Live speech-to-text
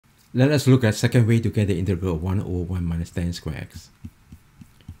Let us look at second way to get the integral of 1 over 1 minus tan square x.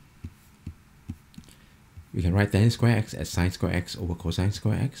 We can write tan square x as sine square x over cosine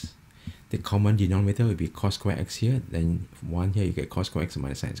square x. The common denominator will be cos square x here, then 1 here you get cos square x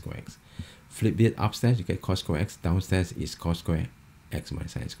minus sine square x. Flip it upstairs, you get cos square x, downstairs is cos square x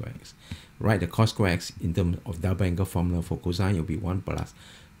minus sine square x. Write the cos square x in terms of double angle formula for cosine, it will be 1 plus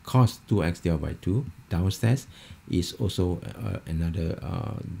cos 2x divided by 2. Downstairs is also another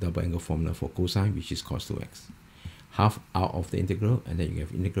double angle formula for cosine, which is cos 2x. Half out of the integral, and then you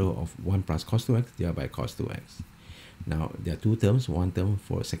have integral of 1 plus cos 2x divided by cos 2x. Now, there are two terms, one term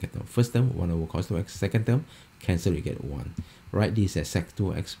for second term. First term, 1 over cos 2x. Second term, cancel, you get 1. Write this as sec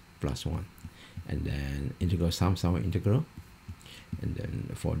 2x plus 1. And then integral sum integral. And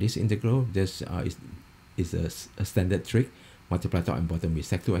then for this integral, this is a standard trig. Multiply top and bottom with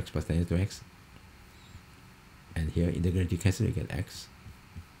sec 2x plus tan 2x. And here, integrality cancel, you get x.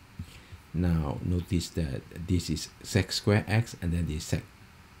 Now, notice that this is sec square x, and then this sec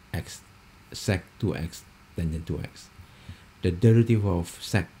 2x tangent 2x. The derivative of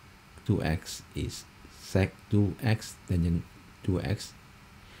sec 2x is sec 2x tangent 2x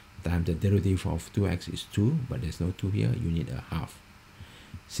times the derivative of 2x is 2, but there's no 2 here, you need a half.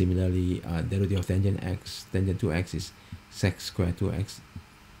 Similarly, derivative of tangent 2x is sec square 2x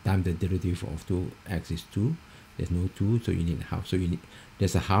times the derivative of 2x is 2. There's no 2, so you need half. So you need,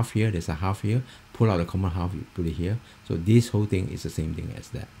 there's a half here, there's a half here. Pull out the common half, you put it here. So this whole thing is the same thing as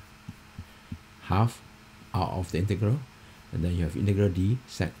that. Half out of the integral, and then you have integral d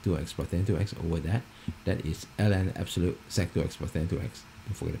sec 2x plus tan 2x over that. That is ln absolute sec 2x plus tan 2x.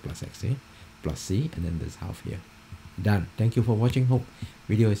 Don't forget the plus x here. Plus c, and then there's half here. Done. Thank you for watching. Hope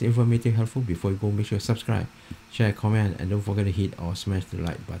video is informative, helpful. Before you go, make sure you subscribe, share, comment, and don't forget to hit or smash the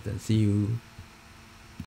like button. See you.